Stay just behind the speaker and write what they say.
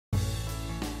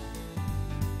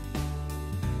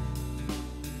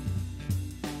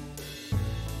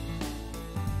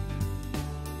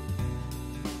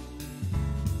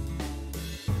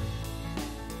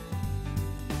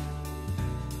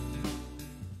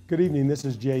Good evening, this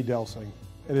is Jay Delsing.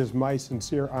 It is my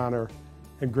sincere honor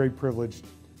and great privilege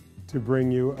to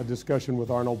bring you a discussion with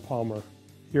Arnold Palmer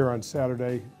here on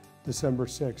Saturday, December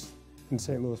 6th in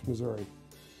St. Louis, Missouri.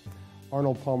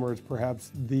 Arnold Palmer is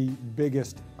perhaps the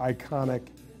biggest iconic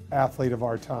athlete of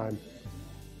our time,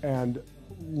 and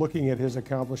looking at his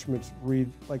accomplishments read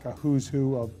like a who's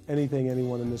who of anything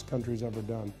anyone in this country's ever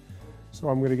done. So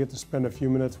I'm going to get to spend a few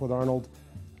minutes with Arnold.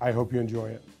 I hope you enjoy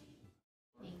it.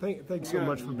 Thanks so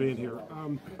much for being here.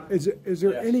 Is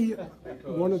there any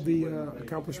one of the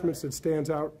accomplishments that stands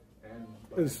out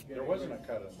as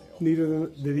neater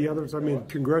than the others? I mean,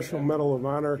 Congressional Medal of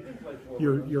Honor.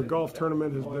 Your golf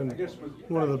tournament has been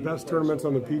one of the best tournaments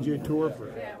on the PGA Tour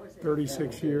for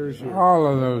 36 years. All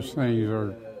of those things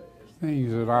are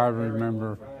things that I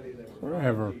remember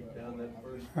forever.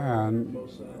 And,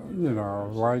 you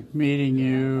know, like meeting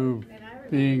you,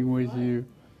 being with you.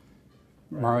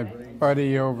 My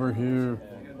buddy over here,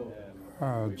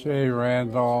 Jay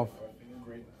Randolph,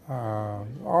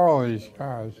 all these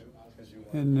guys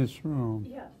in this room,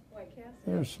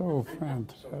 they're so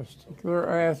fantastic. They're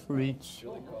athletes,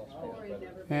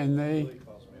 and they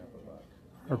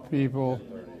are people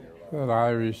that I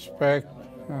respect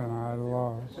and I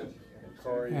love.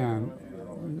 And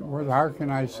how can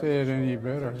I say it any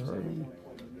better, or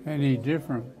any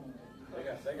different?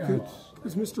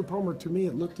 Because Mr. Palmer, to me,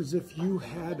 it looked as if you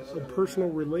had a personal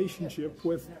relationship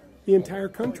with the entire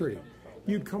country.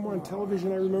 You'd come on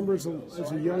television, I remember as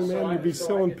a young man, you'd be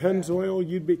selling Pennzoil,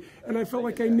 and I felt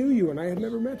like I knew you and I had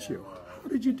never met you. How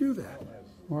did you do that?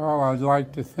 Well, I'd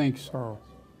like to think so.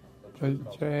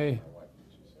 Jay,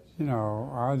 you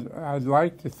know, I'd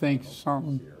like to think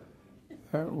something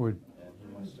that would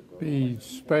be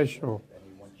special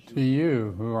to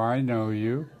you, who I know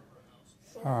you.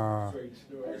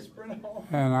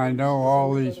 And I know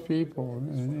all these people,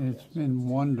 and it's been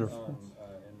wonderful.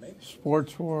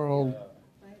 Sports world,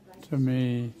 to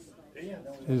me,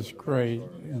 is great.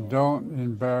 And don't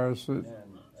embarrass it.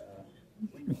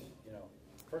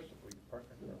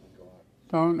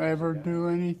 Don't ever do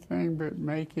anything but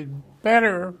make it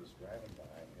better.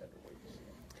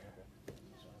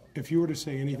 If you were to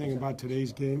say anything about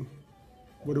today's game,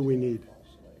 what do we need?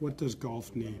 What does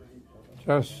golf need?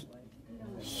 Just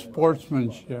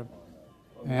sportsmanship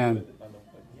and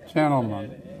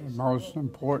gentlemen. The most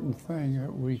important thing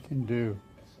that we can do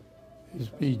is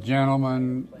be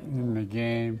gentlemen in the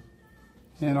game,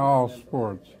 in all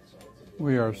sports.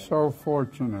 We are so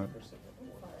fortunate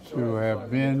to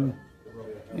have been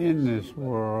in this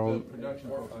world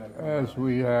as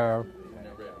we have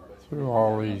through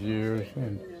all these years.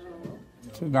 And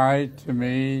tonight, to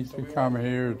me, to come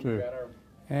here to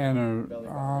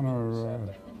honor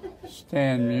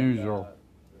Stan Musial,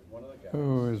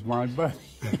 who is my buddy.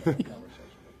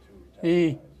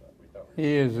 He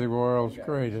is the world's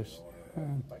greatest.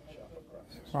 And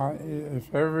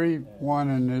if everyone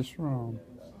in this room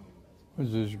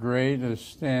was as great as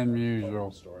Stan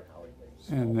Musial,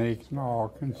 and they can all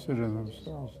consider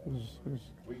themselves as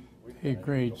a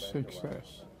great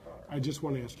success. I just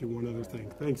want to ask you one other thing.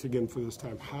 Thanks again for this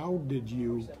time. How did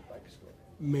you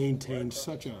maintain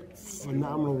such a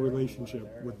phenomenal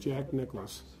relationship with Jack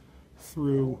Nicklaus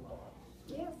through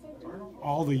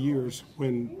all the years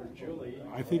when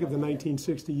I think of the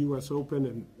 1960 U.S. Open,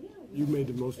 and you made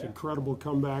the most incredible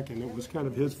comeback, and it was kind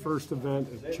of his first event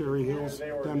at Cherry Hills,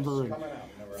 Denver. And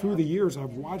through the years,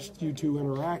 I've watched you two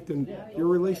interact, and your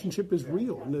relationship is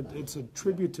real, and it's a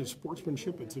tribute to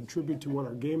sportsmanship. It's a tribute to what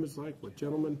our game is like with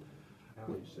gentlemen,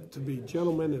 to be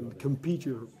gentlemen and compete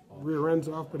your rear ends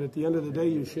off, but at the end of the day,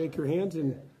 you shake your hands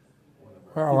and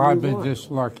well, I've been just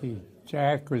lucky.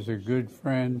 Jack was a good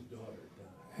friend,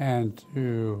 and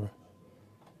to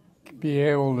be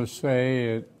able to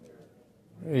say at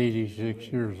 86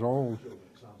 years old,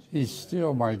 he's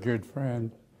still my good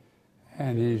friend,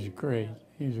 and he's great.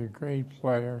 He's a great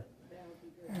player,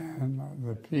 and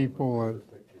the people that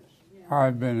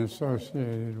I've been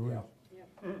associated with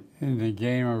in the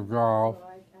game of golf,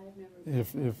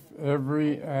 if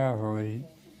every athlete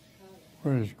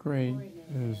were as great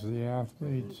as the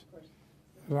athletes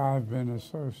that I've been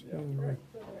associated with,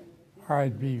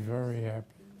 I'd be very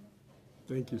happy.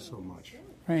 Thank you so much.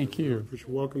 Thank you. You're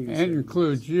welcome. That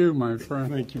includes you, my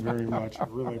friend. Thank you very much. I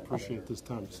really appreciate this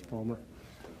time, Mr. Palmer.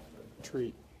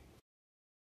 Treat.